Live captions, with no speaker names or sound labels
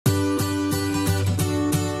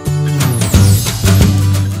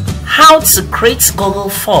How to create Google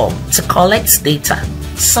form to collect data.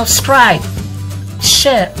 Subscribe,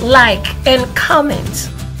 share, like, and comment.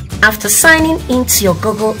 After signing into your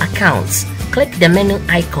Google account, click the menu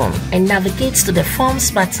icon and navigate to the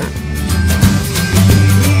Forms button.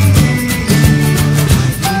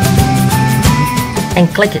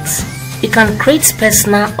 And click it. You can create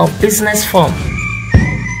personal or business form.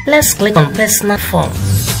 Let's click on personal form.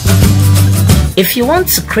 If you want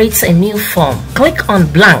to create a new form, click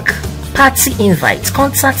on blank, party invite,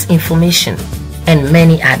 contact information, and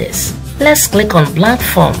many others. Let's click on blank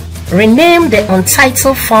form. Rename the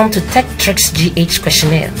untitled form to TechtricksGh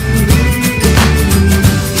questionnaire.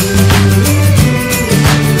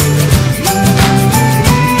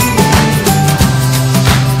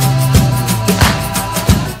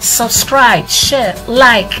 Subscribe, share,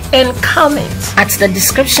 like, and comment. At the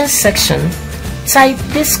description section, type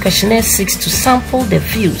 "This questionnaire seeks to sample the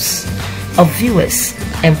views of viewers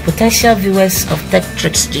and potential viewers of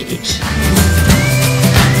TechtricksGh."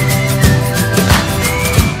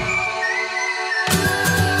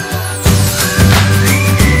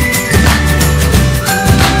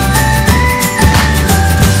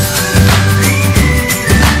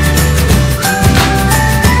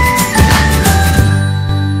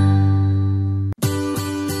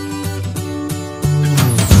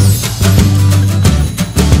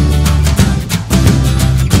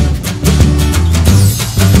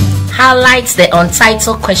 Highlight the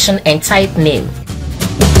untitled question and type name.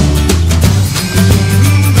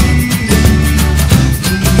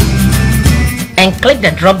 And click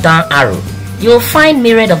the drop down arrow. You will find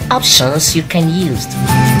myriad of options you can use.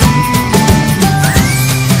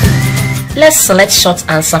 Let's select short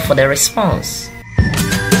answer for the response.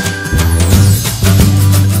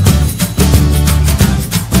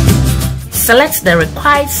 Select the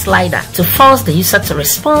required slider to force the user to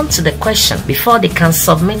respond to the question before they can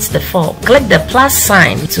submit the form. Click the plus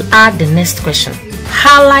sign to add the next question.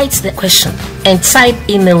 Highlight the question and type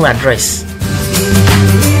email address.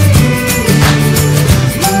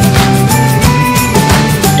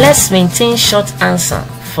 Let's maintain short answer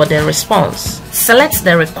for the response. Select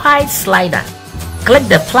the required slider. Click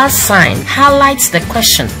the plus sign, highlight the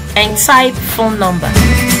question, and type phone number.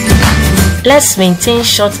 Let's maintain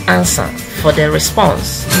short answer for the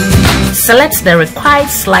response. Select the required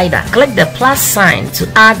slider. Click the plus sign to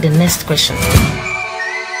add the next question.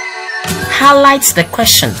 Highlight the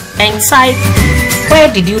question and type,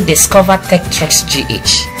 "Where did you discover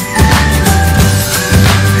TechtricksGh?"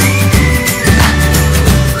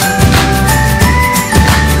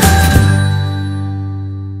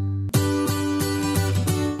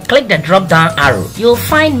 Click the drop down arrow. You'll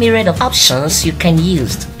find myriad of options you can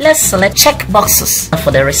use. Let's select check boxes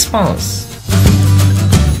for the response.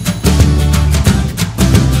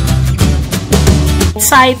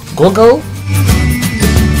 Type Google,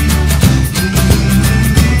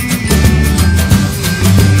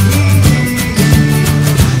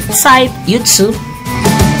 type YouTube,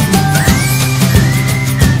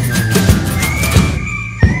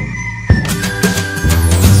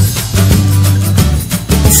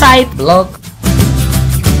 type blog,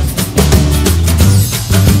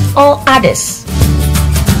 or others.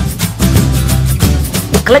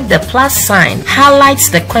 Click the plus sign, highlight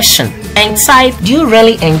the question, and type, "Do you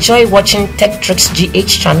really enjoy watching TechtricksGh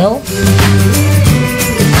channel?"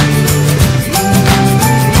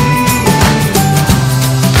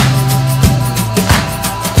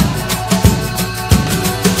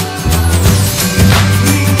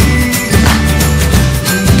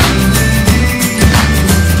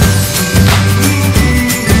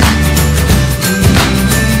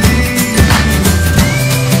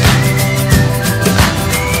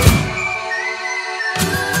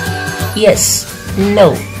 Yes,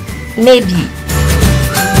 no, maybe.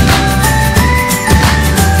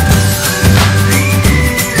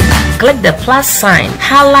 Click the plus sign,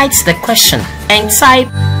 highlight the question, and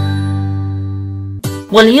type,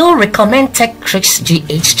 "Will you recommend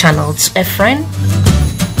TechtricksGh channel to a friend?"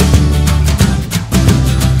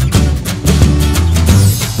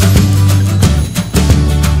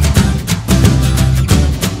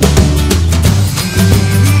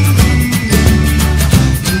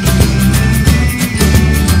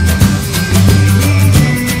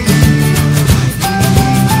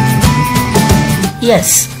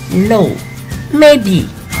 Yes, no, maybe.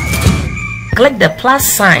 Click the plus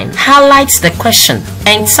sign, highlight the question,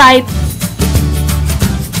 and type,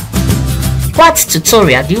 "What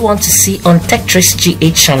tutorial do you want to see on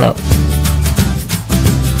TechtricksGh channel?"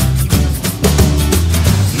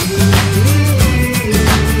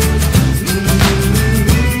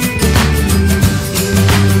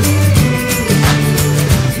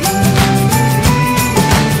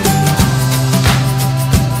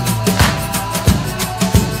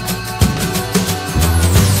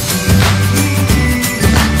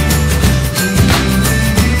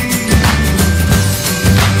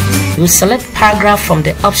 we'll select paragraph from the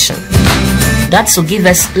option. That will give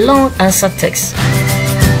us long answer text.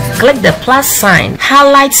 Click the plus sign,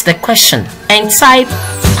 highlight the question, and type,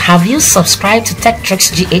 "Have you subscribed to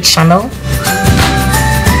TechtricksGh channel?"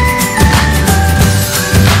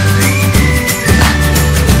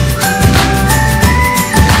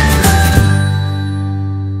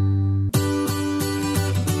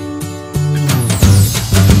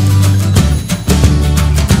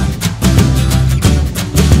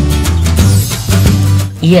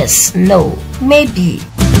 Yes, no, maybe.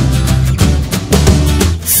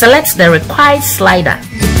 Select the required slider.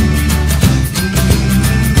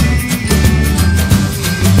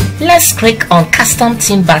 Let's click on Custom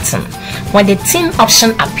Theme button. When the theme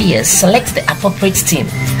option appears, select the appropriate theme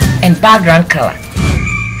and background color.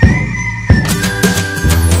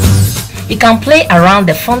 You can play around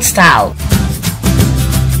the font style.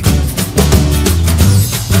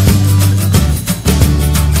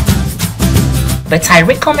 But I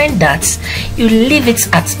recommend that you leave it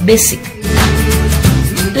at basic.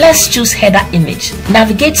 Let's choose header image.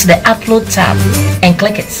 Navigate to the upload tab and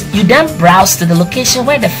click it. You then browse to the location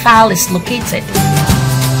where the file is located.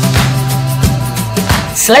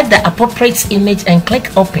 Select the appropriate image and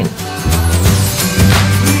click open.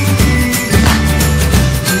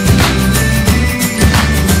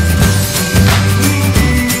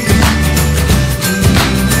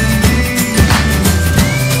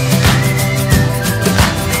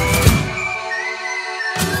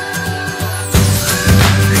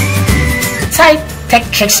 Type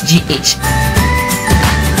TechtricksGh.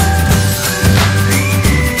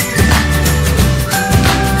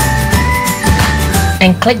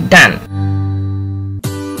 And click done.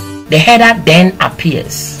 The header then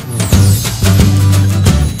appears.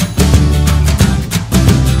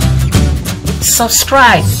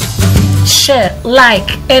 Subscribe, share,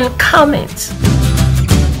 like, and comment.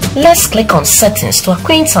 Let's click on settings to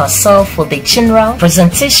acquaint ourselves with the general,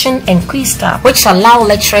 presentation, and quiz tab, which allow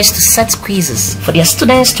lecturers to set quizzes for their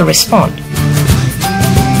students to respond.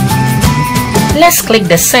 Let's click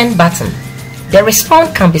the send button. The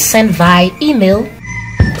response can be sent via email,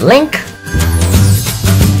 link,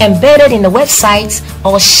 embedded in the website,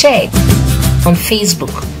 or shared on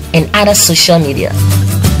Facebook and other social media.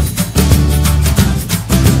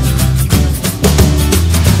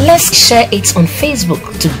 Let's share it on Facebook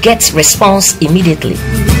to get response immediately.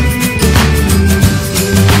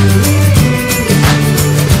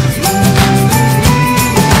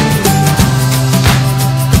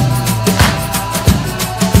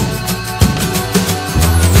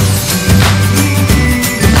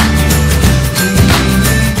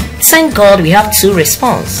 Thank God we have two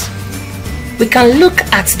responses. We can look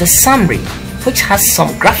at the summary, which has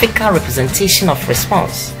some graphical representation of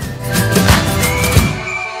response.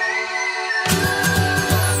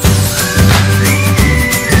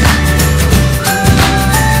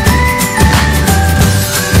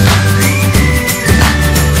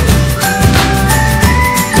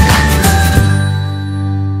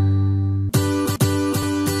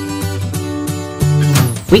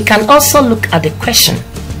 We can also look at the question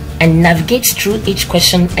and navigate through each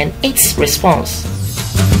question and its response.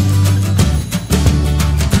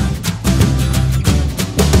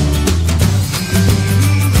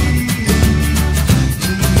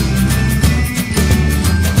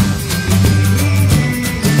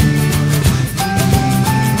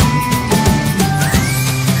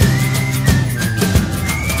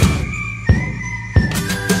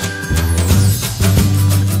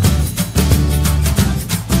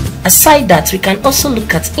 Aside that, we can also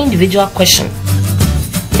look at individual question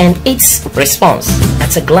and its response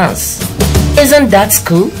at a glance. Isn't that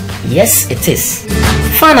cool? Yes, it is.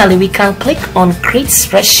 Finally, we can click on Create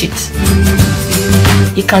Spreadsheet.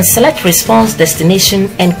 You can select response destination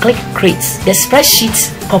and click Create. The spreadsheet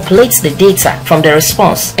populates the data from the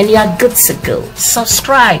response and you are good to go.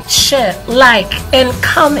 Subscribe, share, like, and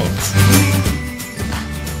comment.